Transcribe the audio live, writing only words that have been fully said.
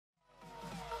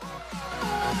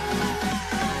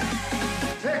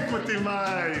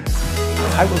Mates.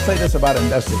 I will say this about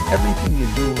investing. Everything you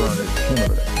do learn is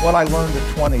cumulative. What I learned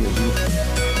at 20 is useful.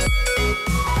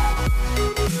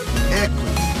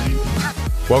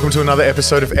 Welcome to another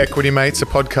episode of Equity Mates, a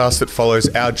podcast that follows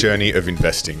our journey of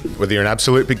investing. Whether you're an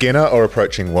absolute beginner or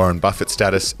approaching Warren Buffett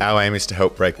status, our aim is to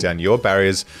help break down your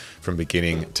barriers from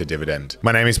beginning to dividend.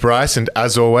 My name is Bryce, and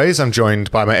as always, I'm joined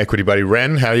by my equity buddy,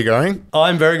 Ren. How are you going?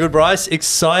 I'm very good, Bryce.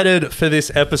 Excited for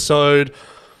this episode.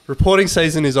 Reporting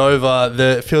season is over.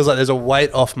 It feels like there's a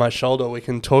weight off my shoulder. We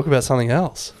can talk about something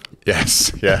else.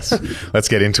 Yes. Let's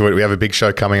get into it. We have a big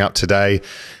show coming up today.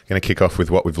 Going to kick off with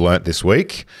what we've learnt this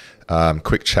week.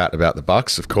 Quick chat about the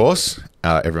Bucks, of course.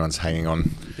 Everyone's hanging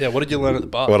on. Yeah, what did you learn at the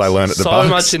Bucks? What I learned at the Bucks. So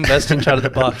much investing chat at the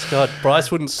Bucks. God, Bryce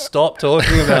wouldn't stop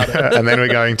talking about it. And then we're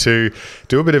going to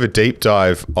do a bit of a deep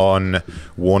dive on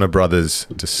Warner Brothers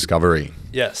Discovery.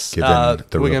 Yes. We're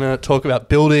going to talk about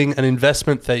building an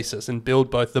investment thesis and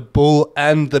build both the bull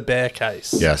and the bear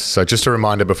case. Yes. So just a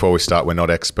reminder before we start, we're not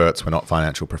experts. We're not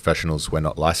financial professionals. We're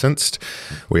not licensed.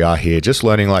 We are here just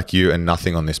learning like you, and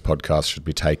nothing on this podcast should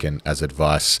be taken as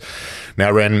advice.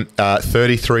 Now, Ren,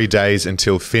 33 days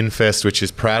until FinFest, which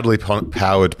is proudly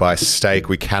powered by Stake.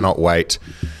 We cannot wait.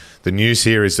 The news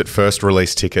here is that first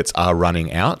release tickets are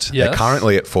running out. Yes. They're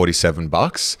currently at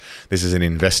 $47. This is an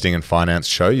investing and finance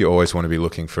show. You always want to be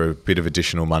looking for a bit of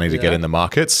additional money to get in the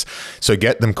markets. So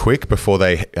get them quick before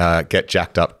they get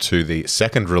jacked up to the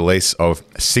second release of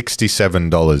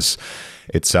 $67.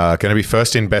 It's going to be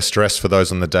first in best dress for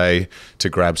those on the day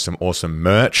to grab some awesome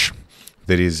merch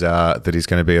that is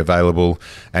going to be available.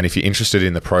 And if you're interested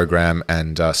in the program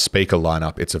and speaker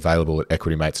lineup, it's available at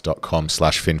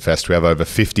equitymates.com/FinFest. We have over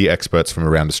 50 experts from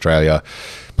around Australia,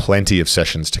 plenty of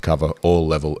sessions to cover all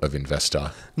level of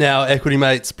investor. Now, Equity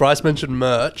Mates, Bryce mentioned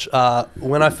merch.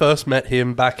 When I first met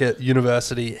him back at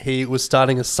university, he was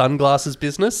starting a sunglasses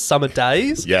business, Summer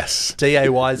Days. Yes.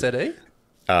 DAYZE.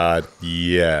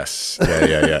 Yes.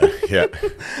 Yeah.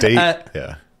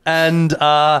 Yeah. And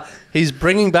he's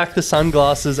bringing back the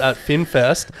sunglasses at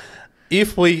FinFest.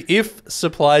 If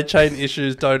supply chain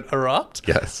issues don't erupt,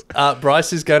 yes,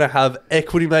 Bryce is going to have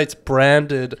Equity Mates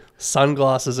branded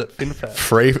sunglasses at FinFest.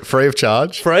 Free of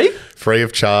charge. Free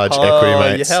of charge. Oh,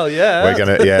 Equity Mates. Hell yeah! We're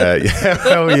gonna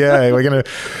hell yeah.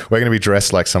 We're gonna be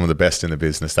dressed like some of the best in the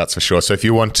business. That's for sure. So if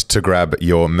you want to grab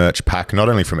your merch pack, not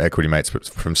only from Equity Mates but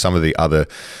from some of the other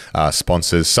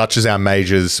sponsors, such as our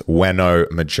majors, Weno,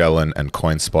 Magellan, and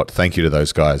CoinSpot. Thank you to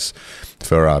those guys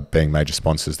for being major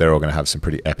sponsors. They're all going to have some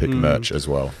pretty epic merch as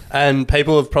well. And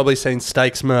people have probably seen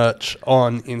Stakes merch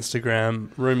on Instagram.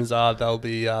 Rumors are they'll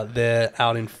be there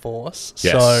out in force.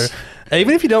 Yes. So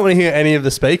even if you don't want to hear any of the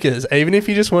speakers, even if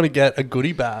you just want to get a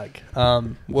goodie bag,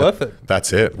 worth it.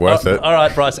 That's it. Worth it. All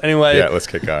right, Bryce. Anyway. Yeah, let's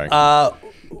keep going.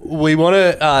 We want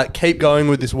to keep going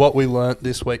with this What We Learnt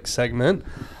This Week segment.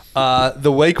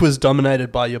 The week was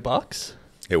dominated by your Bucks.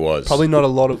 It was. Probably not a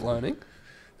lot of learning.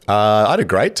 I had a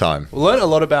great time. Learned a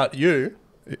lot about you.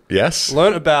 Yes.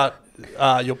 Learned about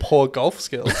your poor golf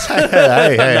skills.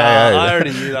 Hey. I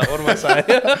already knew that. What am I saying?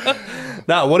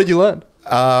 What did you learn?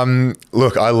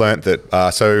 Look, I learnt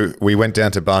that, so we went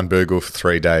down to Barnbougle for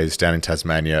 3 days down in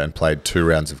Tasmania and played 2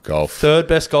 rounds of golf. Third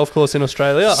best golf course in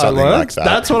Australia, Something I learned. like that.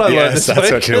 That's what I learned this week.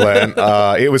 That's what you learned.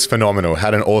 It was phenomenal.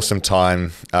 Had an awesome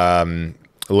time.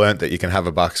 Learnt that you can have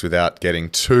a bucks without getting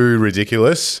too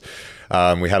ridiculous.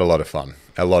 We had a lot of fun.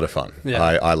 Yeah.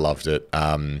 I loved it.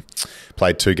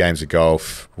 Played 2 games of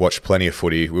golf, watched plenty of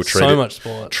footy. We were so much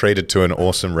sport. Treated to an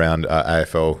awesome round,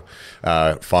 AFL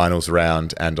finals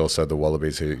round, and also the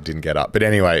Wallabies who didn't get up. But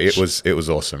anyway, it was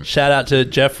awesome. Shout out to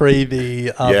Jeffrey,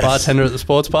 the bartender at the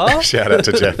sports bar. Shout out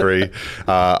to Jeffrey.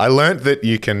 I learnt that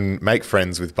you can make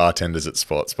friends with bartenders at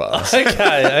sports bars.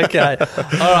 Okay.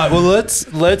 All right. Well,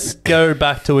 let's go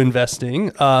back to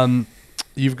investing.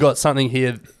 You've got something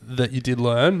here that you did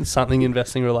learn, something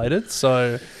investing related.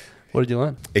 So what did you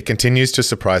learn? It continues to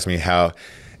surprise me how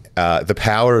the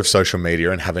power of social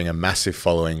media and having a massive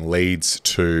following leads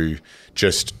to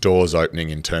just doors opening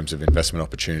in terms of investment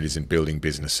opportunities and building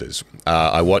businesses.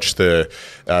 I watched the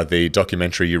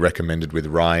documentary you recommended with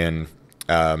Ryan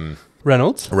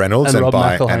Reynolds and Rob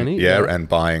buying McElhaney, and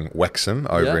buying Wrexham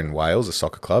over in Wales, a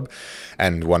soccer club,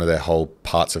 and one of their whole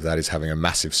parts of that is having a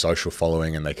massive social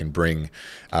following, and they can bring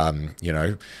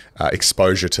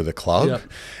exposure to the club. Yep.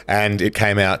 And it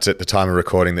came out at the time of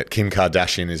recording that Kim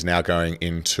Kardashian is now going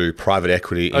into private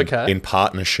equity in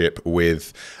partnership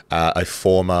with a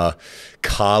former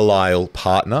Carlyle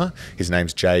partner. His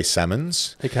name's Jay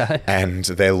Sammons. Okay. And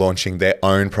they're launching their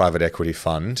own private equity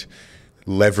fund,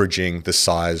 leveraging the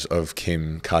size of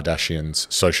Kim Kardashian's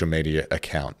social media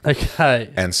account. Okay.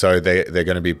 And so they're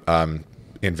going to be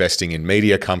investing in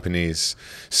media companies,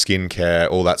 skincare,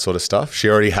 all that sort of stuff. She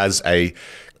already has a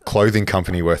clothing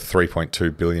company worth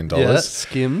 $3.2 billion. Yeah,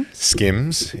 Skims.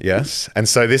 Skims, yes. And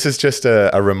so this is just a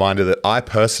reminder that I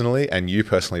personally and you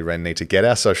personally, Ren, need to get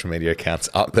our social media accounts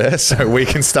up there so we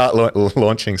can start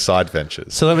launching side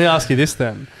ventures. So let me ask you this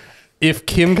then. If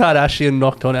Kim Kardashian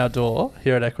knocked on our door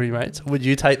here at Equity Mates, would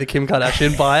you take the Kim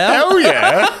Kardashian buyout? Hell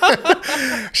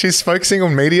yeah. She's focusing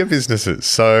on media businesses.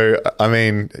 So, I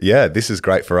mean, yeah, this is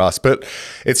great for us. But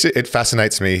it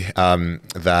fascinates me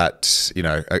that, you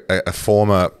know, a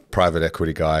former private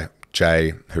equity guy,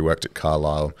 Jay, who worked at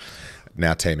Carlyle,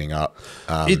 now teaming up.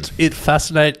 It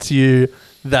fascinates you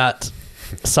that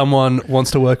someone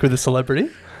wants to work with a celebrity?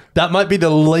 That might be the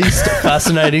least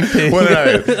fascinating thing. Well,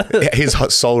 no. His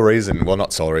sole reason, well,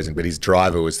 not sole reason, but his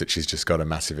driver was that she's just got a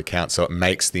massive account. So it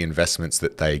makes the investments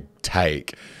that they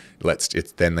take,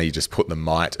 then they just put the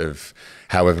might of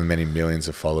however many millions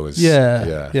of followers.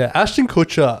 Yeah. Ashton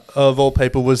Kutcher, of all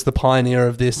people, was the pioneer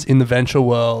of this in the venture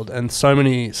world. And so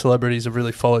many celebrities have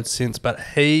really followed since. But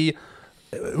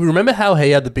remember how he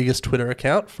had the biggest Twitter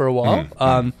account for a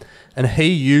while? And he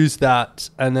used that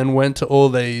and then went to all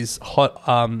these hot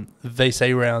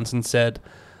VC rounds and said,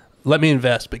 let me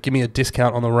invest, but give me a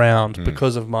discount on the round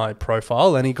because of my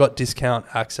profile. And he got discount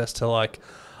access to, like,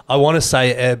 I want to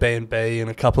say Airbnb and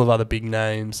a couple of other big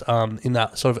names in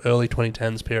that sort of early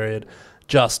 2010s period,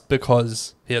 just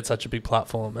because he had such a big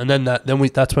platform. And then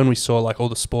that's when we saw, like, all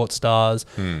the sports stars,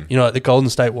 you know, like the Golden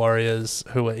State Warriors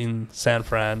who were in San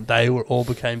Fran, they all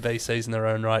became VCs in their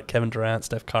own right. Kevin Durant,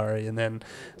 Steph Curry, and then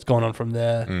it's gone on from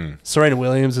there. Serena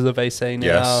Williams is a VC now.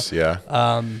 Yes,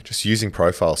 yeah. Just using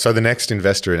profile. So the next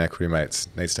investor in Equity Mates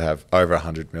needs to have over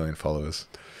 100 million followers.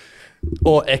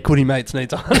 Or Equity Mates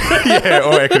needs 100. Yeah,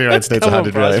 or Equity Mates needs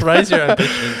 100 million. Raise your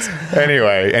ambitions.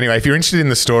 Anyway, if you're interested in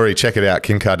the story, check it out.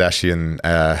 Kim Kardashian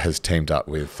has teamed up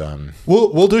with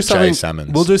we'll do something. Jay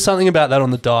Sammons. We'll do something about that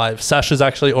on the dive. Sasha's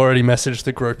actually already messaged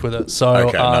the group with it. So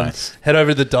nice. Head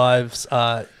over to the Dive's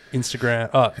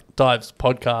Instagram, Dive's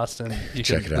podcast, and you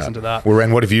can listen to that. Well,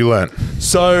 Ren, what have you learnt?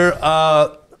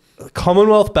 So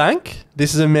Commonwealth Bank,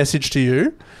 this is a message to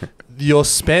you. Your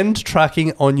spend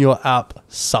tracking on your app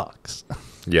sucks.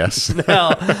 Yes. Now,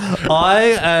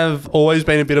 I have always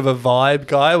been a bit of a vibe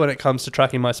guy when it comes to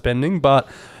tracking my spending, but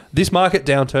this market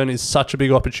downturn is such a big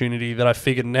opportunity that I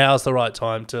figured now's the right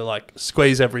time to, like,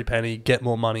 squeeze every penny, get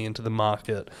more money into the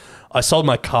market. I sold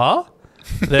my car.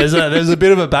 There's a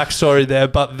bit of a backstory there,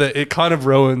 but it kind of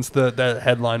ruins the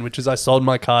headline, which is I sold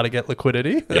my car to get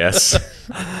liquidity. Yes.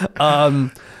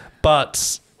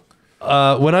 But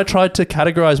when I tried to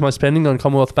categorize my spending on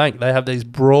Commonwealth Bank, they have these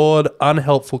broad,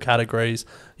 unhelpful categories.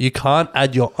 You can't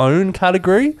add your own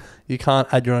category. You can't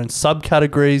add your own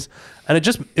subcategories. And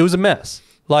it was a mess.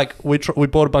 Like, we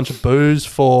bought a bunch of booze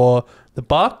for the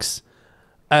bucks,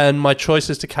 and my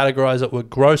choices to categorize it were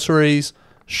groceries,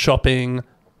 shopping,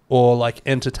 or, like,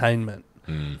 entertainment.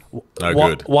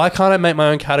 Good. Why can't I make my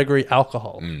own category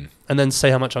alcohol and then see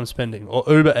how much I'm spending? Or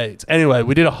Uber Eats. Anyway,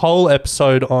 we did a whole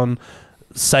episode on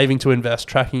saving to invest,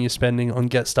 tracking your spending on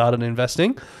Get Started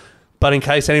Investing. But in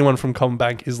case anyone from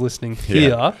Commonbank is listening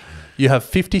here, you have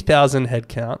 50,000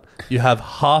 headcount, you have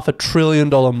 $500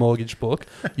 billion mortgage book,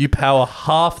 you power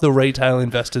half the retail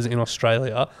investors in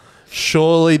Australia.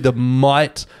 Surely the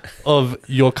might of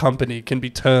your company can be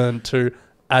turned to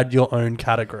add your own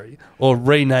category or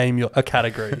rename a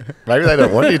category. Maybe they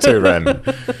don't want you to, Ren. Maybe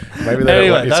they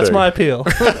don't want you to. That's my appeal.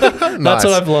 That's what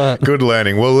I've learned. Good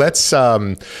learning. Well, let's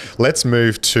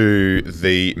move to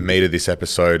the meat of this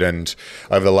episode. And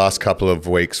over the last couple of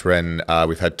weeks, Ren,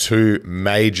 we've had two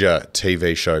major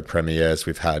TV show premieres.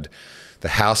 We've had The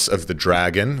House of the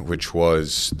Dragon, which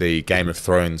was the Game of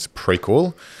Thrones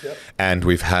prequel. Yep. And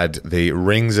we've had The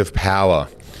Rings of Power,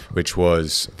 which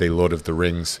was the Lord of the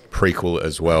Rings prequel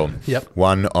as well. Yep.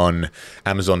 One on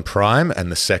Amazon Prime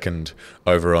and the second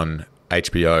over on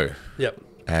HBO. Yep.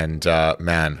 And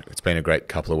man, it's been a great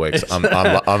couple of weeks. I'm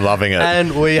loving it.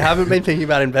 And we haven't been thinking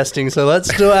about investing, so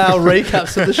let's do our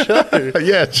recaps of the show.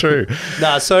 Yeah, true.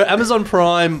 So Amazon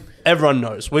Prime, everyone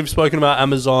knows. We've spoken about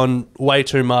Amazon way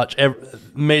too much.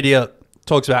 Media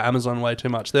talks about Amazon way too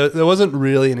much. There wasn't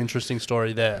really an interesting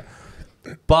story there.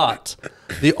 But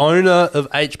the owner of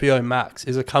HBO Max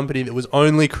is a company that was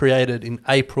only created in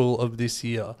April of this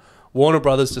year, Warner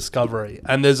Brothers Discovery.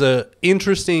 And there's an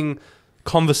interesting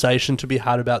conversation to be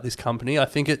had about this company. I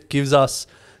think it gives us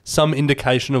some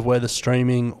indication of where the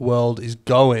streaming world is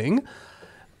going.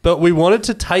 But we wanted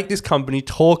to take this company,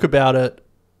 talk about it,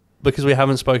 because we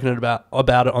haven't spoken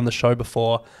about it on the show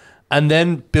before, and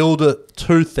then build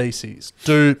two theses.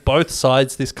 Do both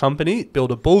sides this company,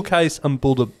 build a bull case and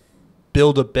build a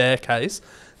build a bear case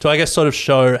to, I guess, sort of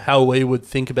show how we would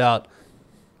think about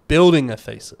building a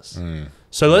thesis.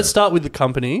 So let's start with the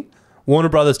company, Warner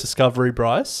Brothers Discovery,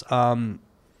 Bryce.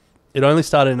 It only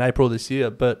started in April this year,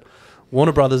 but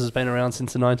Warner Brothers has been around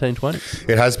since the 1920s.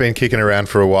 It has been kicking around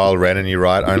for a while, Ren, and you're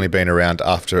right, only been around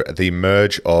after the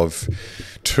merge of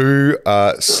two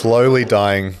slowly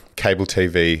dying cable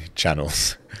TV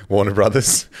channels, Warner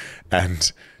Brothers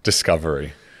and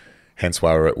Discovery. Hence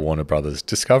why we're at Warner Brothers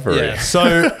Discovery. Yeah,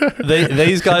 so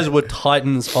these guys were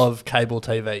titans of cable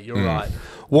TV, you're right.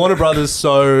 Warner Brothers,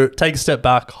 so take a step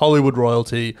back, Hollywood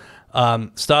royalty,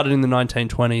 started in the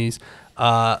 1920s,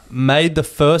 made the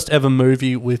first ever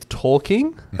movie with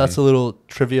talking. That's a little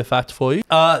trivia fact for you.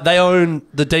 They own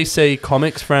the DC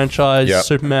Comics franchise,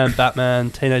 Superman, Batman,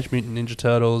 Teenage Mutant Ninja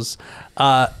Turtles,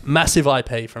 massive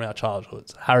IP from our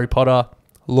childhoods. Harry Potter,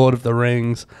 Lord of the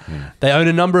Rings. They own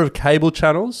a number of cable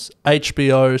channels,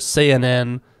 HBO,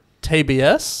 CNN,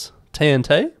 TBS,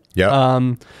 TNT.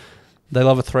 They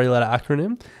love a 3-letter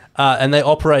acronym. And they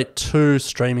operate 2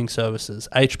 streaming services,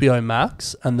 HBO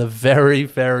Max and the very,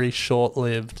 very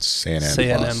short-lived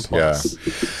CNN Plus.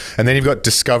 Yeah. And then you've got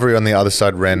Discovery on the other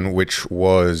side, Ren, which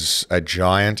was a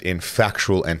giant in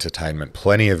factual entertainment.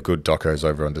 Plenty of good docos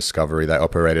over on Discovery. They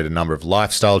operated a number of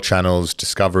lifestyle channels,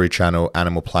 Discovery Channel,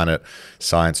 Animal Planet,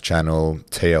 Science Channel,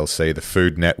 TLC, the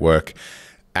Food Network,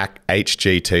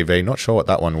 HGTV, not sure what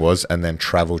that one was, and then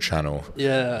Travel Channel.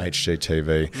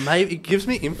 HGTV. Maybe it gives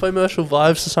me infomercial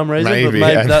vibes for some reason.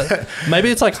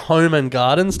 Maybe it's like Home and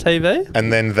Gardens TV.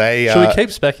 And then they should we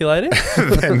keep speculating?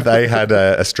 Then they had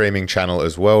a streaming channel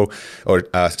as well, or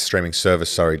a streaming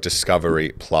service, sorry,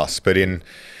 Discovery Plus. But in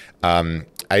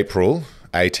April,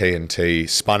 AT&T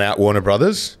spun out Warner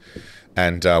Brothers,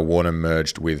 and Warner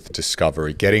merged with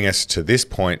Discovery, getting us to this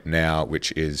point now,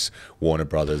 which is Warner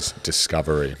Brothers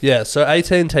Discovery. Yeah, so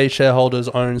AT&T shareholders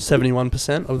own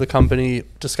 71% of the company.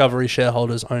 Discovery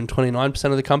shareholders own 29%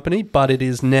 of the company, but it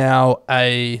is now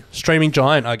a streaming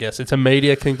giant, I guess. It's a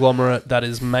media conglomerate that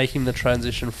is making the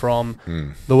transition from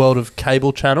the world of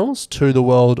cable channels to the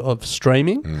world of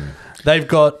streaming. They've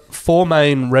got 4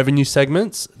 main revenue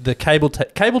segments. The cable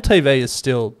TV is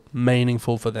still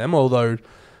meaningful for them, although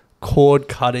cord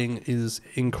cutting is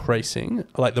increasing,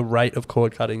 like the rate of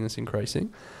cord cutting is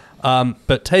increasing.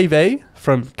 But TV,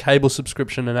 from cable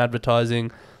subscription and advertising,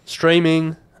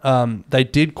 streaming, they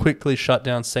did quickly shut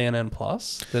down CNN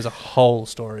Plus. There's a whole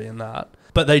story in that.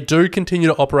 But they do continue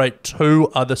to operate 2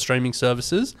 other streaming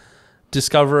services,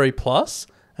 Discovery Plus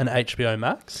and HBO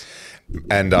Max.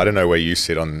 And I don't know where you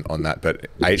sit on that, but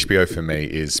HBO for me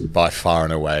is by far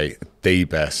and away the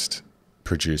best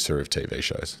producer of TV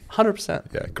shows.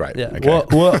 100%. Yeah, great. Yeah. Okay.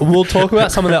 We'll talk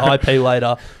about some of their IP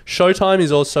later. Showtime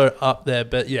is also up there,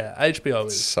 but yeah, HBO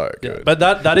is so good. Yeah. But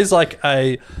that is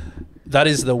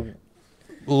the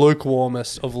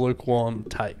lukewarmest of lukewarm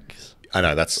takes. I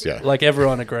know, that's like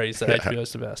everyone agrees that HBO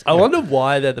is the best. I wonder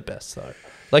why they're the best though.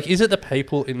 Like, is it the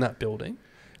people in that building?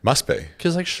 Must be.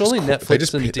 Because like surely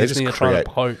Netflix and Disney are trying to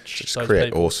poach those create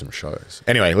people. Awesome shows.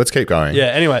 Anyway, let's keep going. Yeah,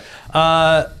 anyway.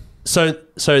 So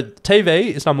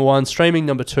TV is number 1, streaming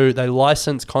number 2. They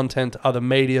license content to other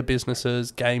media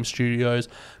businesses, game studios.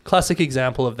 Classic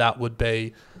example of that would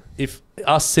be if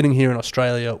us sitting here in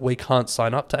Australia, we can't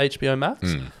sign up to HBO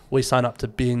Max. We sign up to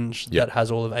Binge that has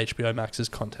all of HBO Max's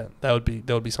content. There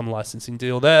would be some licensing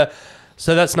deal there.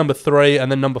 So that's number 3,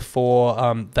 and then number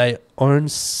 4, they own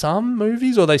some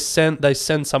movies, or they send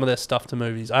some of their stuff to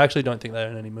movies. I actually don't think they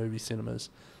own any movie cinemas.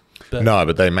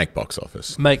 But they make box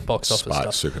office.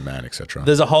 Stuff. Superman, etc.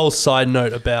 There's a whole side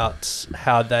note about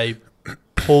how they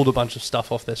pulled a bunch of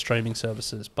stuff off their streaming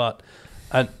services,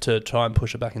 and to try and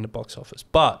push it back into box office.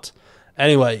 But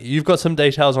anyway, you've got some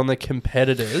details on the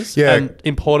competitors, and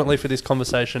importantly for this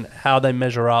conversation, how they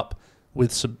measure up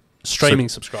with streaming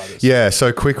subscribers. Yeah,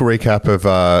 so quick recap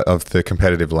of the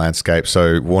competitive landscape.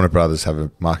 So Warner Brothers have a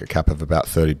market cap of about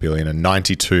 30 billion and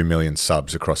 92 million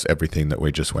subs across everything that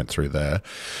we just went through there.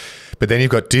 But then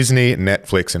you've got Disney,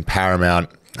 Netflix, and Paramount.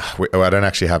 I don't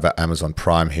actually have Amazon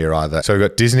Prime here either. So we've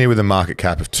got Disney with a market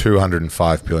cap of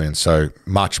 205 billion, so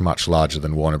much, much larger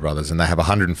than Warner Brothers, and they have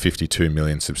 152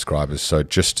 million subscribers, so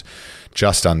just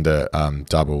under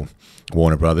double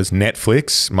Warner Brothers.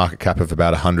 Netflix, market cap of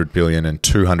about 100 billion and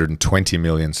 220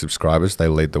 million subscribers. They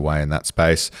lead the way in that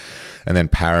space. And then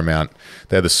Paramount,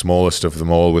 they're the smallest of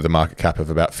them all with a market cap of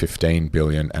about 15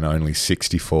 billion and only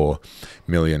 64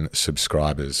 million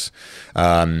subscribers.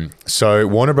 So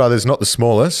Warner Brothers, not the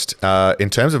smallest. In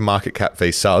terms of market cap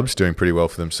v subs, doing pretty well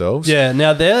for themselves. Yeah,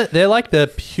 now they're like the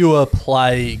pure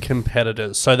play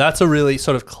competitors. So that's a really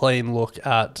sort of clean look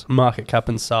at market cap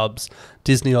and subs.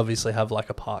 Disney obviously have like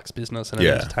a parks business and an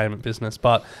Yeah. entertainment business,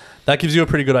 but that gives you a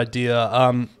pretty good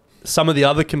idea. Some of the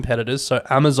other competitors, so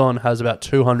Amazon has about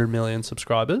 200 million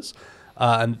subscribers,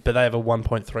 but they have a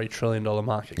 $1.3 trillion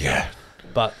market cap. Yeah.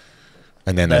 But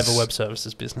And then they have there's a web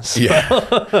services business. Yeah.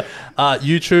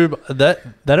 YouTube,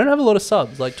 they don't have a lot of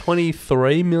subs. Like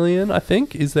 23 million, I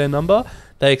think, is their number.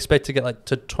 They expect to get like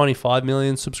to 25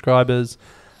 million subscribers.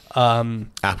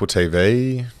 Apple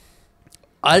TV.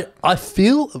 I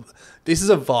feel this is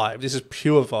a vibe. This is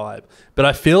pure vibe. But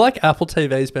I feel like Apple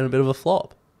TV's been a bit of a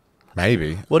flop.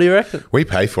 Maybe. What do you reckon? We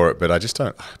pay for it, but I just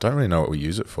don't really know what we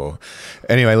use it for.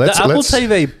 Anyway, The Apple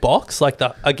TV box, like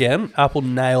Apple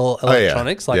Nail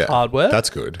Electronics, yeah. hardware. That's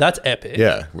good. That's epic.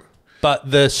 Yeah. But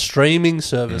the streaming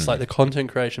service, like the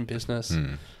content creation business,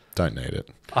 Don't need it.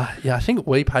 I think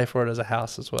we pay for it as a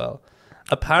house as well.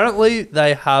 Apparently,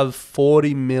 they have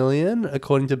 40 million,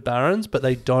 according to Barron's, but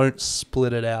they don't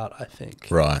split it out, I think.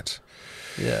 Right.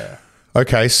 Yeah.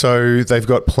 Okay, so they've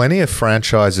got plenty of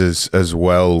franchises as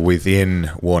well within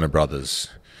Warner Brothers.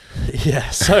 Yeah,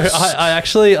 so I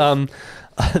actually,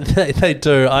 they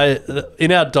do.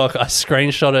 In our doc, I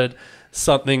screenshotted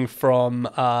something from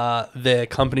their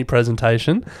company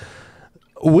presentation.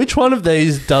 Which one of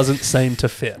these doesn't seem to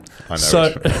fit? I know. So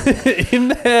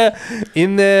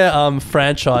in their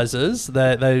franchises,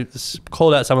 they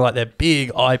called out something like their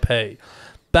big IP: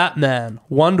 Batman,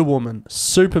 Wonder Woman,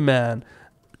 Superman,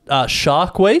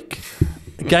 Shark Week,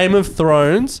 Game of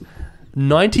Thrones,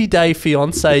 90 Day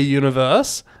Fiancé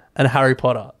universe, and Harry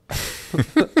Potter.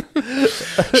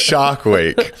 Shark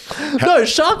Week. No,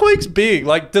 Shark Week's big.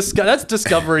 Like that's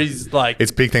Discovery's like.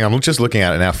 It's a big thing. I'm just looking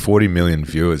at it now. 40 million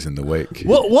viewers in the week.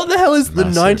 What the hell is the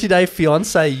Massive. 90 Day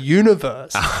Fiancé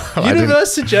universe? I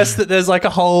Universe suggests that there's like a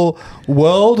whole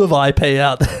world of IP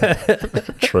out there.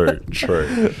 True.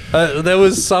 There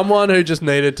was someone who just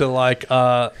needed to like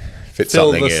Fit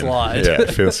fill something the in. slide. Yeah,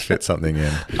 fit something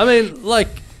in. I mean, like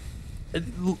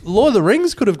Lord of the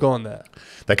Rings could have gone there.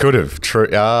 They could have. True.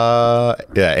 Yeah.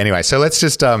 Anyway, so let's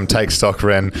just take stock,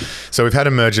 Ren. So we've had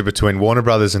a merger between Warner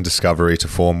Brothers and Discovery to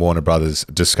form Warner Brothers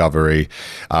Discovery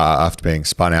after being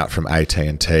spun out from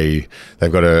AT&T.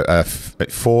 They've got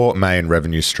four main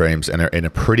revenue streams and are in a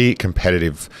pretty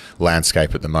competitive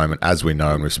landscape at the moment, as we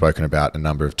know, and we've spoken about a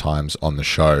number of times on the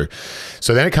show.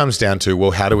 So then it comes down to,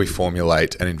 well, how do we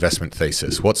formulate an investment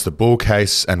thesis? What's the bull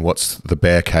case and what's the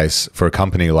bear case for a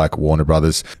company like Warner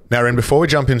Brothers? Now, Ren, before we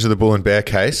jump into the bull and bear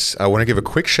case, I want to give a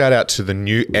quick shout out to the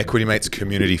new Equity Mates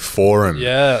community forum.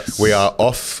 Yes. We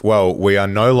are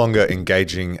no longer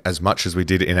engaging as much as we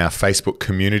did in our Facebook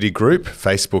community group.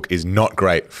 Facebook is not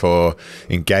great for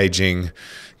engaging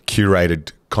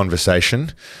curated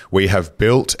conversation. We have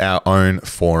built our own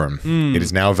forum. It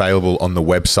is now available on the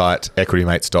website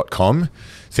equitymates.com.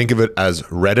 Think of it as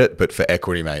Reddit, but for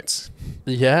Equity Mates.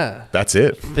 Yeah. That's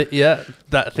it.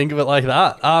 Think of it like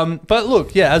that. But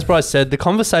look, yeah, as Bryce said, the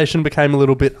conversation became a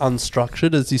little bit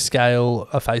unstructured as you scale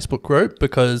a Facebook group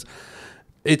because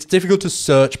it's difficult to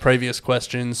search previous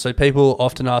questions. So people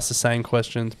often ask the same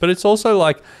questions, but it's also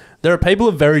like there are people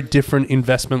of very different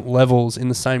investment levels in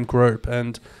the same group.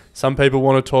 And some people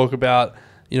want to talk about,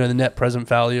 the net present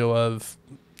value of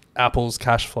Apple's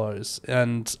cash flows,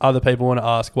 and other people want to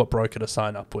ask what broker to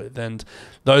sign up with, and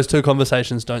those two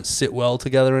conversations don't sit well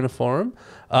together in a forum.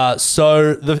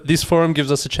 So this forum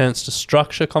gives us a chance to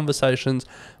structure conversations,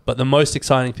 but the most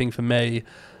exciting thing for me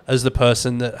as the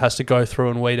person that has to go through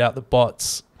and weed out the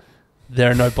bots, there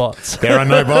are no bots. There are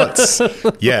no bots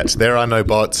yet. There are no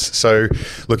bots. So,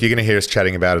 look, you're going to hear us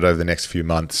chatting about it over the next few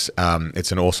months.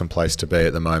 It's an awesome place to be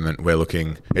at the moment.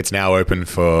 It's now open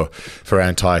for our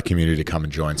entire community to come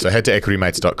and join. So head to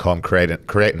equitymates.com,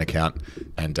 create an account,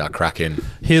 and crack in.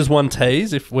 Here's one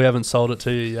tease, if we haven't sold it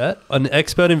to you yet. An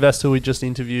expert investor we just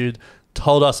interviewed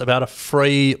told us about a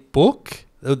free book.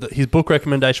 His book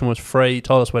recommendation was free.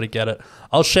 Told us where to get it.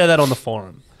 I'll share that on the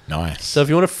forum. Nice. So if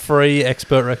you want a free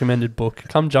expert recommended book,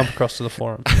 come jump across to the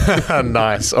forum.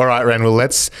 Nice. All right, Ren. Well,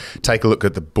 let's take a look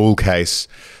at the bull case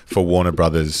for Warner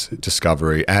Brothers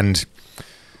Discovery. And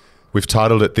we've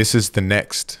titled it, "This is the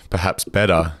next, perhaps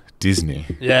better, Disney."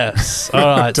 Yes. All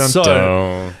right. Dun, so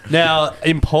dun. now,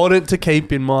 important to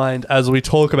keep in mind as we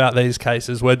talk about these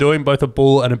cases, we're doing both a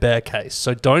bull and a bear case.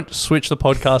 So don't switch the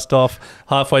podcast off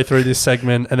halfway through this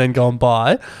segment and then go and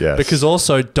buy. Yes. Because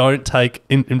also don't take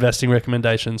investing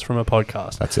recommendations from a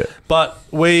podcast. That's it. But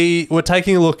we were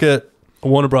taking a look at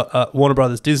Warner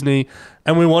Brothers Disney,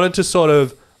 and we wanted to sort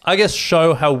of, I guess,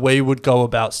 show how we would go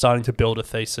about starting to build a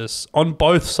thesis on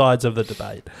both sides of the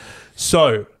debate.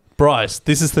 So, Bryce,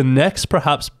 this is the next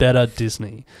perhaps better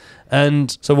Disney.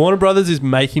 And so Warner Brothers is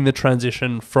making the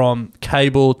transition from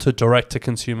cable to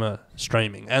direct-to-consumer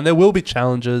streaming. And there will be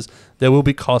challenges, there will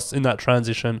be costs in that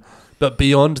transition. But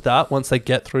beyond that, once they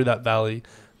get through that valley,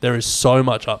 there is so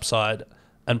much upside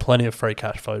and plenty of free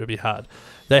cash flow to be had.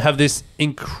 They have this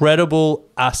incredible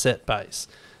asset base.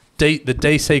 The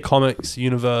DC Comics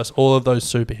universe, all of those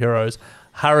superheroes,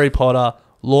 Harry Potter,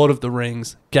 Lord of the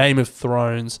Rings, Game of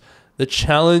Thrones. The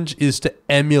challenge is to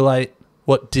emulate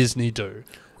what Disney do.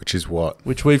 Which is what?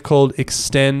 Which we've called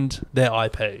extend their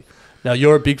IP. Now,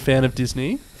 you're a big fan of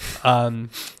Disney.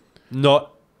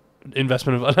 Not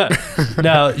investment of...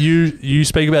 Now, you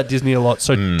speak about Disney a lot.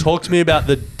 So talk to me about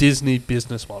the Disney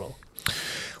business model.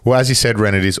 Well, as you said,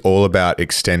 Ren, it is all about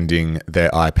extending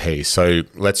their IP. So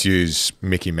let's use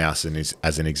Mickey Mouse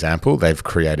as an example. They've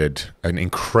created an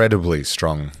incredibly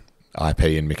strong IP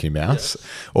in Mickey Mouse. Yes.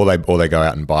 Or they go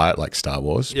out and buy it like Star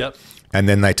Wars. Yep. And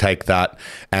then they take that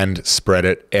and spread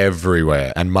it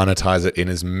everywhere and monetize it in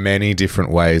as many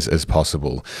different ways as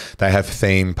possible. They have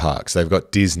theme parks. They've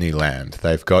got Disneyland.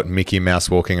 They've got Mickey Mouse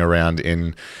walking around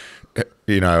in...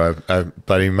 a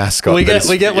bloody mascot. We get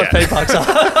what theme parks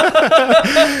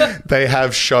are. They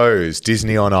have shows,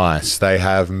 Disney on Ice. They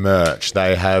have merch.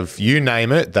 They have, you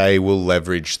name it, they will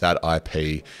leverage that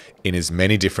IP in as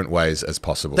many different ways as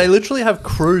possible. They literally have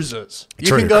cruises.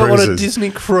 You can go on a Disney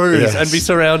cruise and be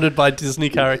surrounded by Disney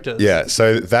characters. Yeah,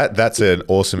 so that's an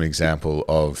awesome example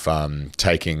of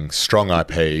taking strong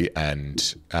IP and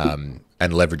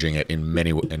leveraging it in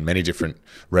many different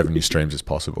revenue streams as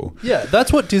possible. Yeah,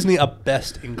 that's what Disney are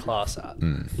best in class at.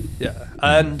 Yeah,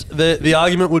 and the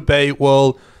argument would be,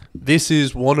 well, this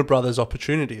is Warner Brothers'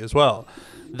 opportunity as well.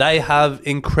 They have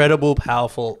incredibly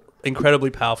powerful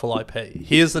IP.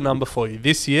 Here's the number for you.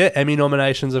 This year, Emmy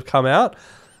nominations have come out.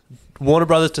 Warner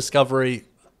Brothers Discovery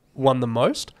won the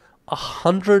most,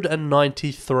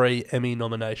 193 Emmy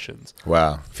nominations.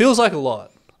 Wow, feels like a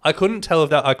lot. I couldn't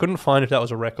find if that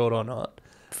was a record or not.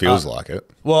 Feels like it.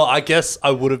 Well, I guess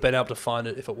I would have been able to find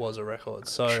it if it was a record.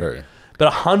 So, true. But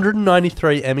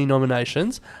 193 Emmy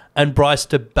nominations, and Bryce,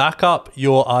 to back up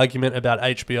your argument about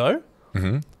HBO,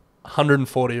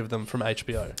 140 of them from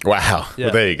HBO. Wow. Yeah.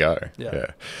 Well, there you go.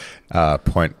 Yeah.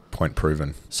 Point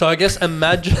proven. So I guess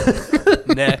imagine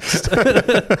next.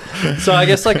 So I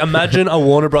guess imagine a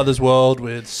Warner Brothers world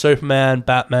with Superman,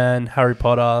 Batman, Harry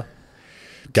Potter.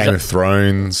 Game of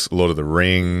Thrones, Lord of the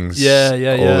Rings,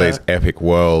 all these epic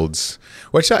worlds.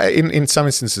 Which in some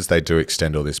instances they do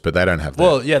extend all this, but they don't have that.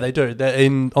 Well, yeah, they do. They're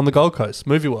on the Gold Coast,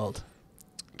 Movie World.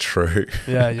 True.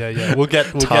 Yeah. We'll get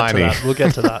to that. We'll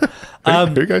get to that.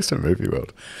 Who goes to Movie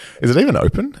World? Is it even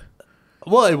open?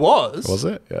 Well, it was. Was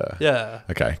it? Yeah. Yeah.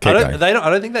 Okay. I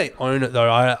don't think they own it though.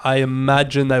 I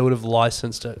imagine they would have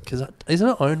licensed it because isn't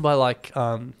it owned by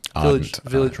Village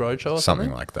Roadshow or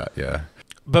something like that? Yeah.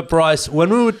 But Bryce, when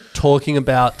we were talking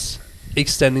about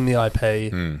extending the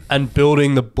IP and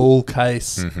building the bull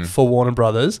case for Warner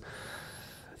Brothers,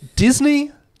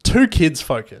 Disney, too kids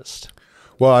focused.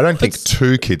 Well, I don't think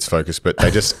too kids focused, but they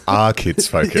just are kids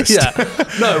focused. Yeah.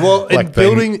 No, well,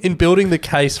 in building the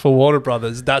case for Warner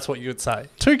Brothers, that's what you would say.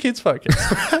 Too kids focused.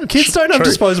 Kids don't have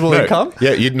disposable income.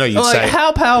 Yeah, you'd say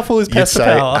how powerful is Pest of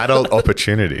Power? Adult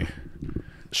opportunity.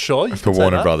 Sure, you for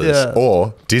Warner Brothers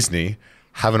or Disney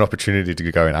have an opportunity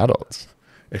to go in adults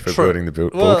if we're building the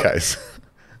bull case.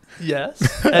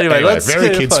 Yes. Anyway, let's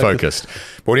very kids focused.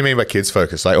 What do you mean by kids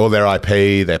focused? Like all their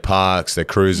IP, their parks, their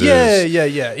cruises. Yeah.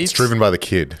 It's driven by the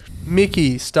kid.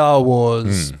 Mickey, Star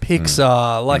Wars,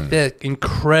 Pixar, they're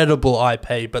incredible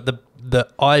IP, but the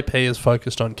IP is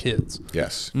focused on kids.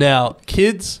 Yes. Now,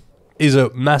 kids is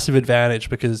a massive advantage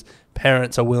because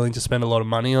parents are willing to spend a lot of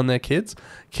money on their kids.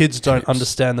 Kids don't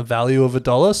understand the value of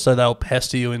 $1, so they'll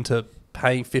pester you into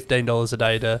paying $15 a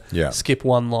day to skip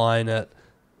one line at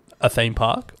a theme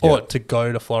park or to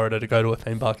go to Florida to go to a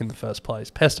theme park in the first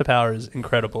place. Pest of Power is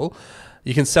incredible.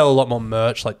 You can sell a lot more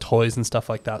merch like toys and stuff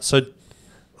like that. So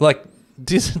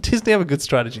Disney have a good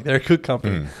strategy. They're a good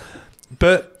company.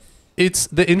 But it's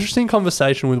the interesting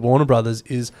conversation with Warner Brothers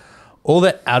is all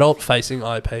their adult-facing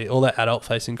IP, all their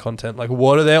adult-facing content. Like,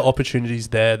 what are their opportunities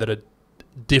there that are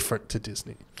different to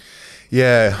Disney?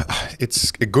 Yeah,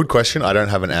 it's a good question. I don't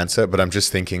have an answer, but I'm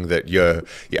just thinking that your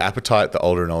appetite, the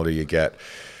older and older you get,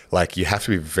 you have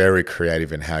to be very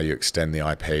creative in how you extend the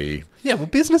IP. Yeah, well,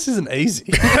 business isn't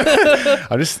easy.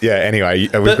 Anyway,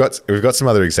 we've got some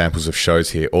other examples of shows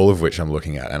here, all of which I'm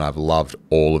looking at, and I've loved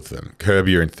all of them. Curb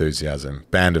Your Enthusiasm,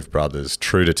 Band of Brothers,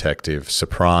 True Detective,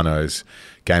 Sopranos,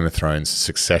 Game of Thrones,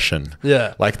 Succession.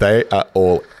 Yeah. They are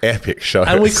all epic shows.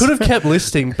 And we could have kept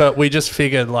listing, but we just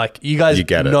figured, you guys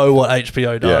know what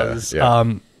HBO does.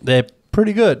 Yeah. They're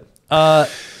pretty good.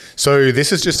 So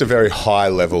this is just a very high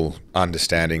level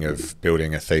understanding of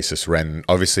building a thesis, Ren,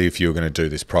 obviously if you were going to do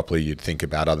this properly, you'd think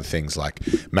about other things like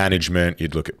management,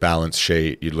 you'd look at balance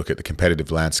sheet, you'd look at the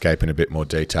competitive landscape in a bit more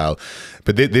detail.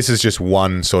 But this is just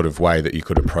one sort of way that you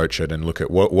could approach it and look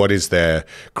at what is their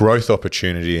growth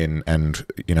opportunity, and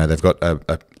you know, they've got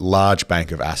a large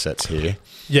bank of assets here.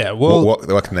 Yeah, well,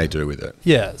 what can they do with it?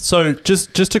 Yeah, so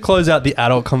just to close out the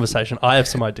adult conversation, I have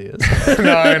some ideas.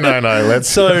 No. Let's.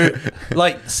 So,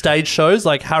 like stage shows,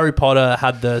 like Harry Potter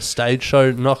had the stage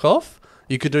show knockoff.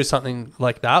 You could do something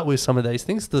like that with some of these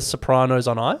things. The Sopranos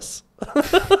on ice.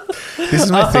 This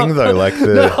is my thing, though. Like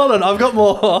no, hold on, I've got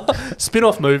more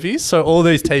spin-off movies. So all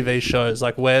these TV shows,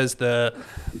 like where's the?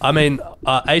 I mean,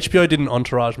 HBO did an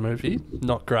Entourage movie,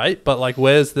 not great, but like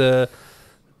where's the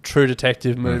True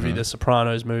Detective movie, the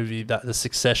Sopranos movie, the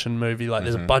Succession movie? Like,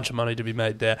 there's a bunch of money to be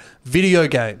made there. Video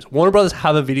games. Warner Brothers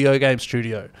have a video game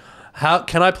studio. How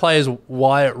can I play as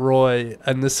Wyatt Roy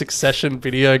and the Succession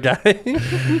video game?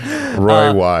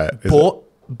 Roy Wyatt.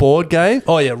 Board game?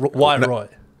 Oh, yeah, Wyatt Roy.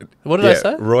 What did I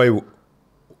say? Roy.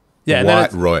 Yeah,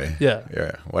 Wyatt Roy.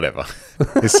 Yeah, whatever.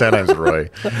 His surname's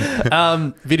Roy.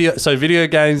 Video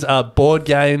games, board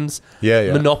games.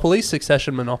 Yeah. Monopoly,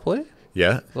 Succession Monopoly.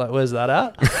 Yeah. Like, where's that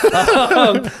at?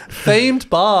 Themed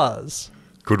bars.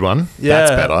 Good one. Yeah,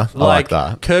 that's better. I like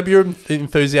that. Curb Your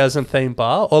Enthusiasm theme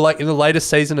bar, or like in the latest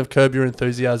season of Curb Your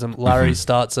Enthusiasm, Larry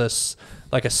starts a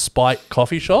spike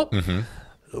coffee shop.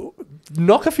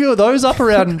 Knock a few of those up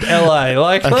around LA.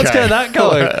 Like, let's get that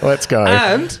going. Let's go.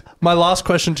 And my last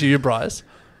question to you, Bryce: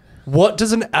 what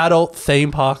does an adult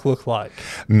theme park look like?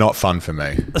 Not fun for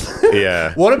me.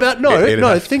 Yeah. What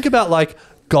about think about like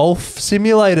golf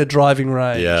simulator driving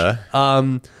range. Yeah.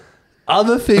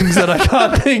 Other things that I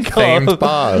can't think of. Themed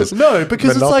bars. No,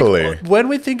 because Monopoly. It's like when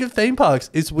we think of theme parks,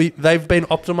 they've been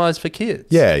optimized for kids.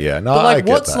 Yeah. No, but like, I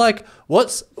get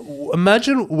that.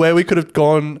 Imagine where we could have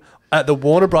gone at the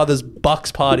Warner Brothers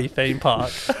Bucks Party theme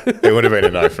park. It would have been a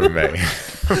no from me.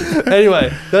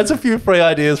 Anyway, that's a few free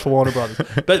ideas for Warner Brothers.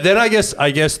 But then I guess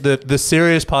the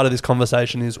serious part of this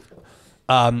conversation is,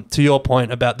 to your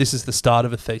point about this is the start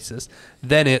of a thesis.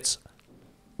 Then it's,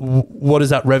 what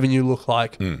does that revenue look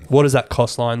like? What does that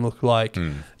cost line look like?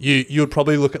 You would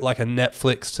probably look at like a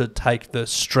Netflix to take the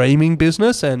streaming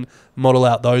business and model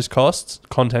out those costs,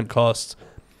 content costs,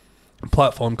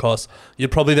 platform costs.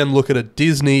 You'd probably then look at a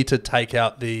Disney to take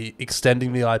out the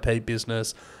extending the IP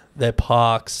business, their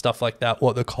parks, stuff like that,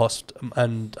 what the cost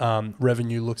and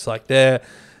revenue looks like there.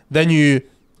 Then you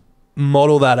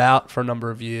model that out for a number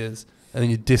of years, and then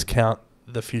you discount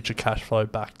the future cash flow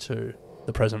back to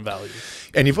the present value.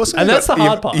 And that's the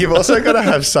hard part. You've also got to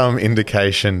have some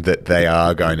indication that they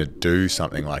are going to do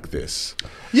something like this.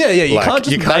 Yeah. You can't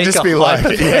just be like,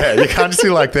 you can't just be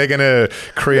like, they're going to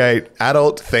create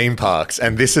adult theme parks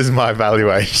and this is my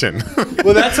valuation.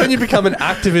 Well, that's when you become an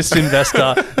activist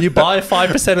investor. You buy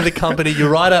 5% of the company, you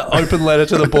write an open letter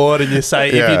to the board and you say,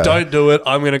 if you don't do it,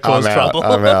 I'm going to cause trouble.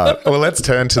 I'm out. Well, let's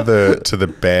turn to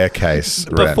the bear case.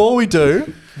 Before we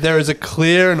do, there is a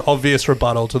clear and obvious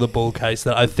rebuttal to the bull case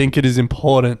that I think it is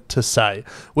important to say,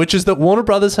 which is that Warner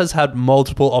Brothers has had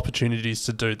multiple opportunities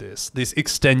to do this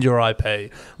extend your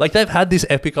IP. Like, they've had this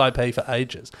epic IP for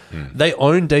ages. They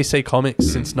own DC Comics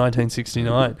since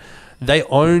 1969. They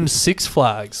own Six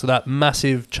Flags, so that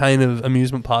massive chain of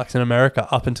amusement parks in America,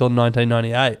 up until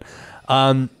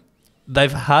 1998.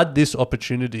 They've had this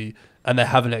opportunity and they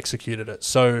haven't executed it.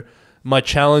 So my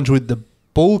challenge with the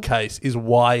bull case is,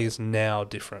 why is now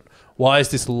different? Why is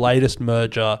this latest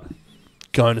merger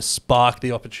going to spark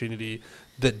the opportunity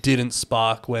that didn't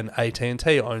spark when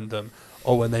AT&T owned them,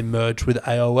 or when they merged with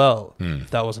AOL?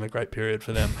 That wasn't a great period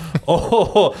for them.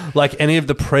 Or like any of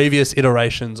the previous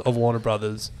iterations of Warner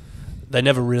Brothers, they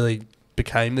never really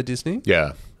became the Disney.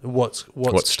 Yeah. What's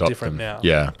different now?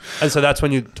 Yeah. And so that's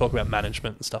when you talk about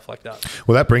management and stuff like that.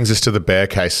 Well, that brings us to the bear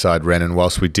case side, Ren. And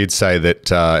whilst we did say that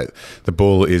the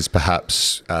bull is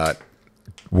perhaps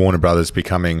Warner Brothers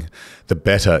becoming the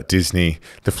better Disney,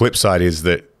 the flip side is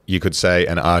that you could say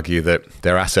and argue that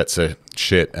their assets are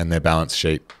shit and their balance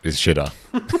sheet is shitter.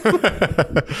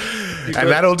 And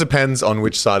that all depends on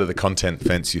which side of the content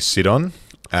fence you sit on.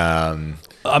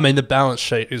 I mean, the balance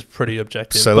sheet is pretty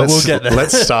objective, so but we'll get there.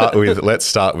 let's start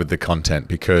with the content,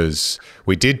 because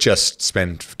we did just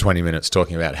spend 20 minutes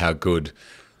talking about how good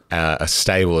a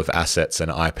stable of assets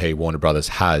and IP Warner Brothers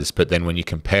has, but then when you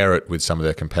compare it with some of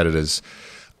their competitors,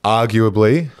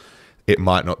 arguably it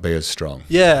might not be as strong.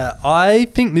 Yeah, I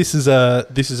think this is a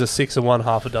 6 of one,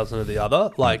 half a dozen of the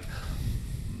other. Like,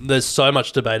 there's so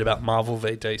much debate about Marvel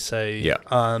v DC. Yeah.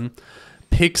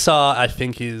 Pixar, I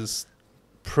think, is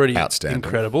pretty outstanding,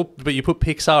 incredible. But you put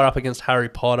Pixar up against Harry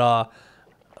Potter,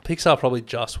 Pixar probably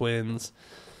just wins.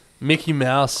 Mickey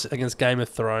Mouse against Game of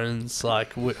Thrones,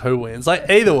 like who wins? Like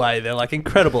either way, they're like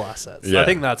incredible assets. Yeah. I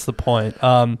think that's the point.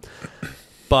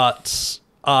 But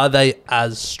are they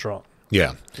as strong?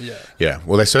 Yeah. Yeah. Yeah.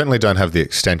 Well, they certainly don't have the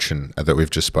extension that we've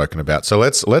just spoken about. So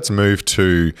let's move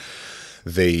to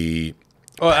the...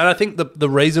 Oh, and I think the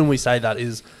reason we say that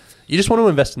is you just want to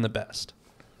invest in the best.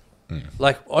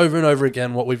 Like over and over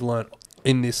again, what we've learned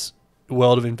in this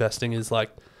world of investing is like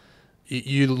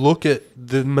you look at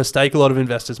the mistake a lot of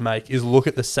investors make is look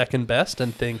at the second best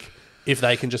and think if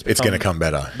they can just become... It's going to come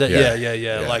better.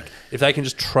 Yeah. Like if they can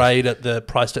just trade at the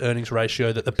price to earnings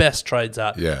ratio that the best trades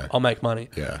at, I'll make money.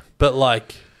 Yeah. But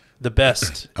like the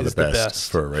best is the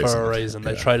best for a reason.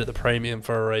 They trade at the premium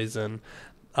for a reason.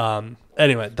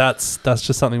 Anyway, that's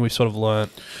just something we've sort of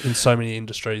learnt in so many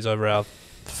industries over our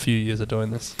few years of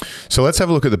doing this. So let's have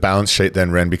a look at the balance sheet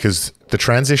then, Ren, because the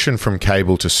transition from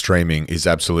cable to streaming is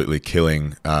absolutely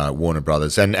killing Warner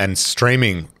Brothers, and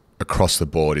streaming across the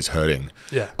board is hurting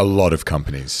a lot of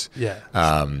companies. Yeah,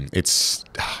 it's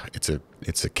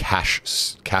a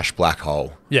cash black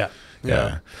hole. Yeah.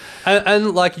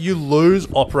 And like you lose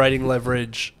operating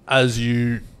leverage as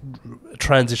you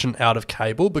transition out of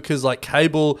cable, because like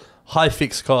cable, high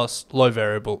fixed cost, low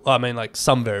variable. I mean like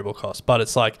some variable cost, but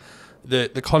it's like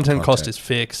the content cost is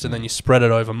fixed, and then you spread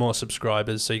it over more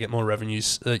subscribers, so you get more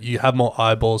revenues. You have more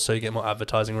eyeballs, so you get more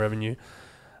advertising revenue.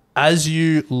 As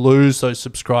you lose those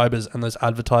subscribers and those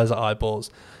advertiser eyeballs,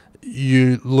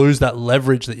 you lose that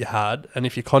leverage that you had, and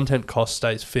if your content cost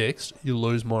stays fixed, you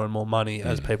lose more and more money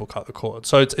as people cut the cord.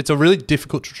 So it's a really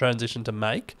difficult transition to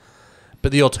make.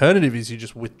 But the alternative is you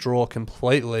just withdraw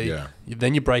completely. Yeah.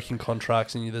 Then you're breaking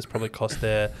contracts, and there's probably cost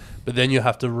there. But then you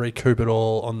have to recoup it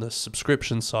all on the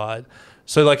subscription side.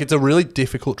 So like it's a really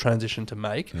difficult transition to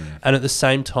make. And at the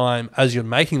same time, as you're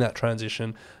making that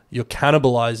transition, you're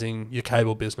cannibalizing your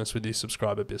cable business with your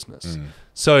subscriber business.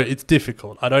 So it's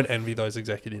difficult. I don't envy those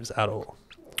executives at all.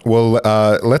 Well,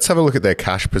 let's have a look at their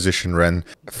cash position, Ren.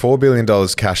 $4 billion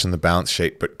cash in the balance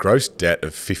sheet, but gross debt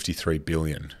of $53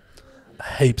 billion.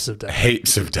 Heaps of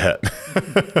debt.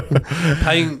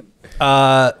 Paying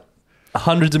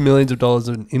hundreds of millions of dollars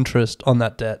in interest on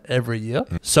that debt every year.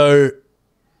 So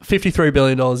 $53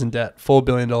 billion in debt, $4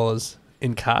 billion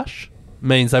in cash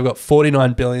means they've got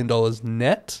 $49 billion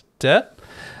net debt.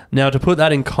 Now, to put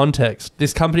that in context,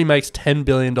 this company makes $10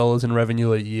 billion in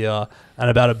revenue a year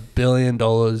and about $1 billion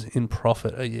in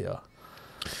profit a year.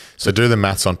 So do the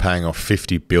maths on paying off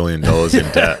 $50 billion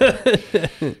in debt.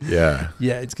 Yeah,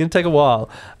 it's going to take a while.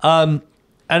 And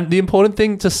the important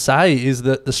thing to say is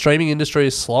that the streaming industry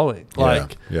is slowing.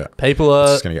 Like people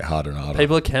are... It's going to get harder and harder.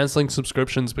 People are cancelling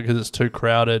subscriptions because it's too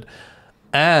crowded,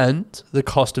 and the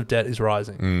cost of debt is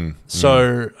rising.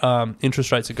 So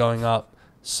interest rates are going up.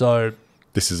 So...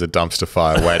 This is a dumpster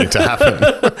fire waiting to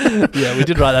happen. Yeah, we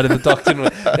did write that in the doc, didn't we?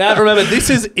 Now, remember, this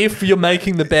is if you're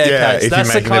making the bear case.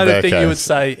 That's the kind of thing you would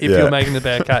say if you're making the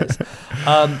bear case.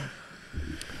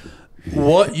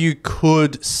 What you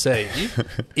could see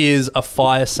is a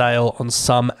fire sale on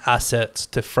some assets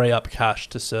to free up cash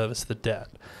to service the debt.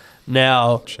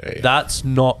 Now, that's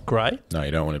not great. No,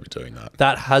 you don't want to be doing that.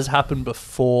 That has happened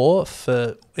before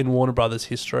in Warner Brothers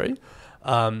history.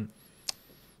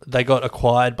 They got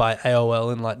acquired by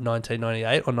AOL in like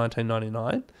 1998 or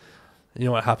 1999. You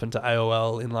know what happened to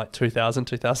AOL in like 2000,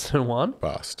 2001?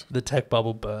 Bust. The tech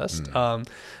bubble burst. And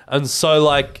so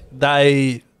like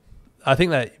I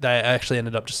think they actually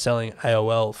ended up just selling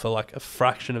AOL for like a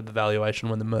fraction of the valuation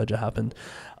when the merger happened.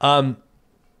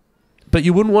 But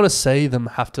you wouldn't want to see them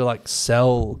have to like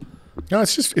sell. No,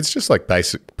 it's just like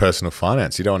basic personal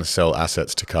finance. You don't want to sell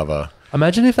assets to cover...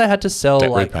 Imagine if they had to sell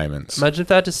debt like repayments. Imagine if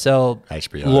they had to sell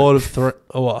HBO. Lord of the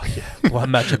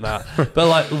imagine that. But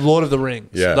like Lord of the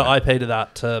Rings, the IP to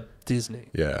that to Disney.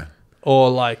 Yeah. Or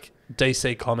like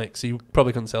DC Comics. You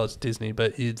probably couldn't sell it to Disney,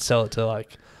 but you'd sell it to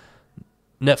like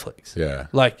Netflix. Yeah.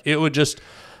 Like it would just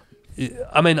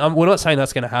I mean, we're not saying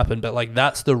that's going to happen, but like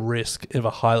that's the risk of a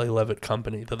highly levered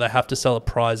company, that they have to sell a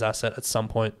prize asset at some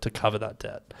point to cover that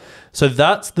debt. So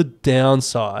that's the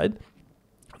downside.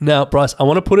 Now, Bryce, I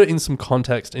want to put it in some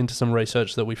context into some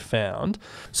research that we found.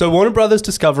 So Warner Brothers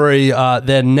Discovery,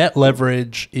 their net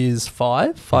leverage is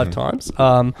five times.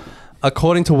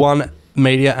 According to one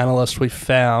media analyst we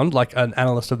found, like an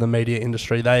analyst of the media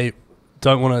industry, they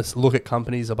don't want to look at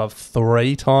companies above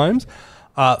 3 times.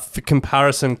 For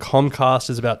comparison, Comcast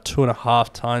is about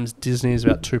 2.5 times. Disney is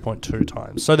about 2.2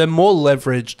 times. So they're more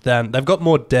leveraged they've got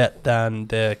more debt than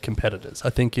their competitors,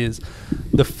 I think is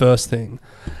the first thing.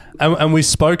 And we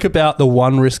spoke about the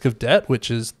one risk of debt, which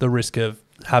is the risk of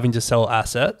having to sell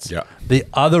assets. Yeah. The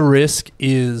other risk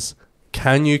is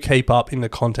can you keep up in the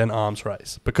content arms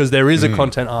race? Because there is a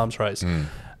content arms race.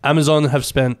 Amazon have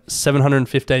spent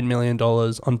 $715 million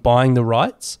on buying the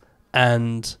rights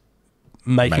and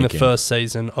making the first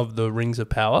season of the Rings of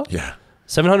Power. Yeah.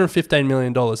 $715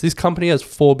 million. This company has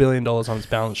 $4 billion on its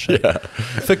balance sheet. Yeah.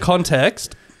 For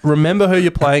context, remember who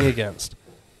you're playing against.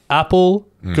 Apple,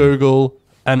 Google,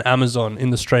 and Amazon in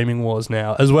the streaming wars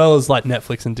now, as well as like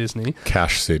Netflix and Disney.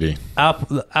 Cash City.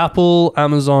 Apple,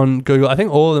 Amazon, Google, I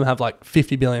think all of them have like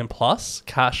 50 billion plus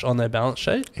cash on their balance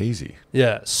sheet. Easy.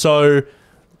 Yeah. So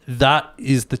that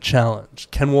is the challenge.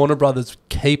 Can Warner Brothers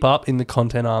keep up in the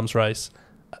content arms race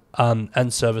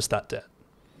and service that debt?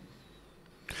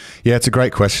 Yeah, it's a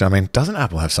great question. I mean, doesn't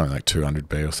Apple have something like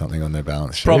 200B or something on their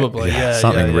balance sheet? Probably, yeah.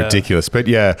 Something ridiculous. But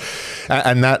yeah,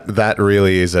 and that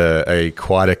really is a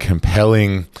quite a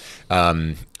compelling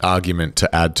argument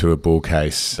to add to a bull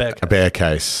case, a bear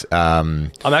case.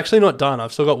 I'm actually not done.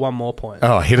 I've still got one more point.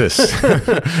 Oh, hit us.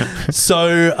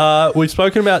 So we've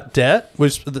spoken about debt,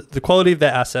 the quality of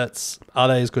their assets. Are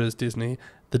they as good as Disney?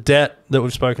 The debt that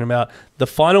we've spoken about. The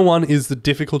final one is the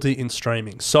difficulty in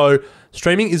streaming. So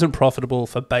streaming isn't profitable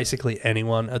for basically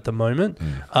anyone at the moment.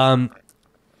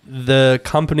 The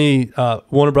company,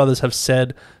 Warner Brothers, have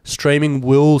said streaming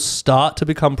will start to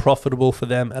become profitable for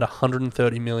them at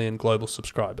 130 million global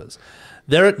subscribers.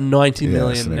 They're at 90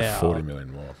 million so now. 40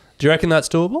 million more. Do you reckon that's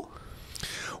doable?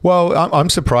 Well,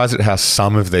 I'm surprised at how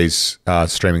some of these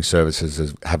streaming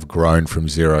services have grown from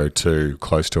 0 to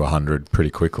close to 100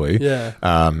 pretty quickly. Yeah.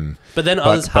 But then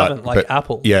others haven't, like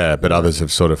Apple. Yeah, but others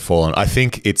have sort of fallen. I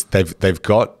think it's they've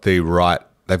got the right.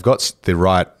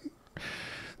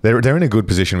 They're in a good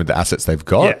position with the assets they've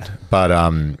got, but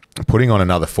putting on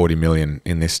another 40 million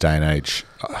in this day and age,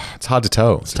 it's hard to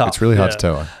tell. It's tough. It's really hard to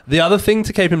tell. The other thing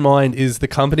to keep in mind is the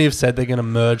company have said they're going to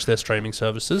merge their streaming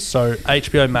services. So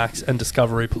HBO Max and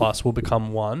Discovery Plus will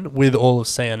become one with all of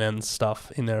CNN's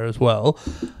stuff in there as well.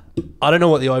 I don't know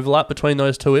what the overlap between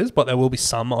those two is, but there will be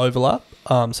some overlap.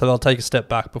 So they'll take a step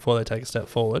back before they take a step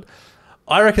forward.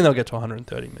 I reckon they'll get to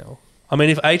 130 mil. I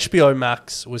mean, if HBO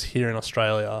Max was here in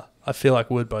Australia, I feel like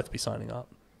we'd both be signing up.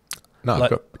 No,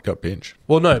 like, got Binge.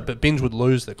 Well, no, but Binge would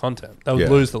lose the content. They would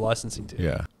lose the licensing deal.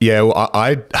 Yeah. Yeah, well,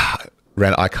 I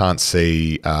can't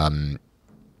see 40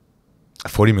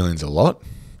 million's a lot.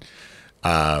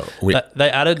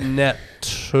 They added net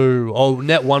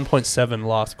 1.7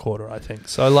 last quarter, I think.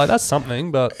 So, like, that's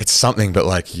something, but... It's something, but,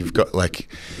 like, you've got, like...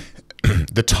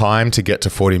 the time to get to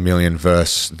 40 million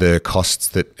versus the costs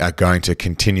that are going to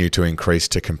continue to increase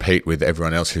to compete with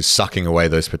everyone else who's sucking away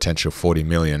those potential 40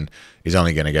 million is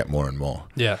only going to get more and more.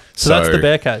 Yeah. So that's the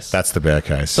bear case. That's the bear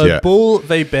case. So bull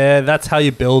v bear, that's how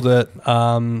you build it.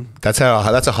 That's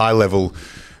a high level.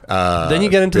 Then you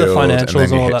get into the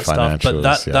financials and all that stuff, but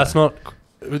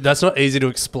that's not easy to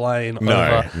explain.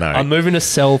 No. I'm moving to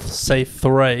sell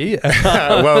C3.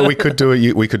 Well, we could do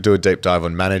a deep dive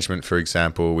on management, for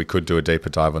example. We could do a deeper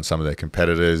dive on some of their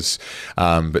competitors,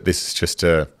 but this is just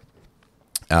a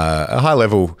high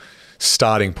level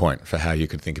starting point for how you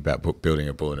could think about building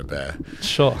a bull and a bear.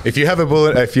 Sure. If you have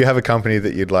a company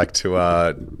that you'd like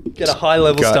to get a high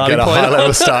level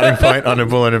starting point on a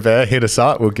bull and a bear, hit us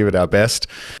up. We'll give it our best.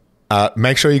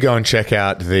 Make sure you go and check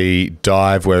out the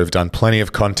dive where we've done plenty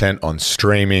of content on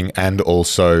streaming and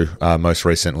also most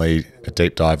recently a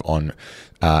deep dive on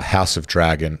House of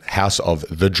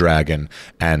the Dragon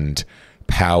and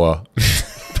Power.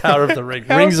 Power of the Ring.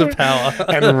 Rings of Power.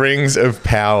 And Rings of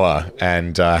Power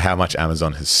and how much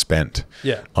Amazon has spent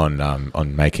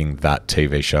on making that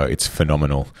TV show. It's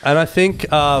phenomenal. And I think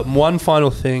one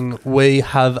final thing, we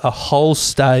have a whole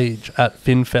stage at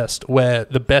FinFest where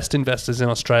the best investors in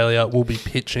Australia will be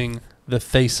pitching the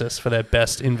thesis for their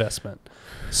best investment.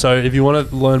 So if you want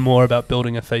to learn more about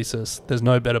building a thesis, there's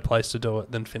no better place to do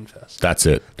it than FinFest. That's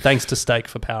it. Thanks to Stake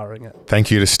for powering it.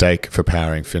 Thank you to Stake for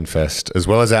powering FinFest, as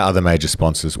well as our other major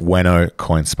sponsors, Weno,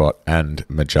 CoinSpot, and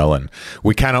Magellan.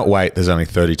 We cannot wait. There's only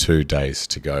 32 days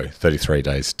to go. 33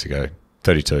 days to go.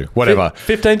 32. Whatever.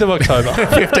 15th of October.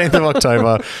 15th of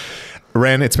October.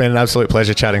 Ren, it's been an absolute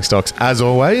pleasure chatting stocks as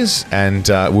always, and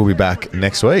we'll be back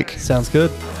next week. Sounds good.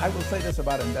 I will say this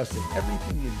about investing.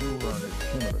 Everything you do learn is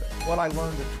cumulative. What I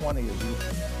learned at 20 is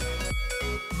useful.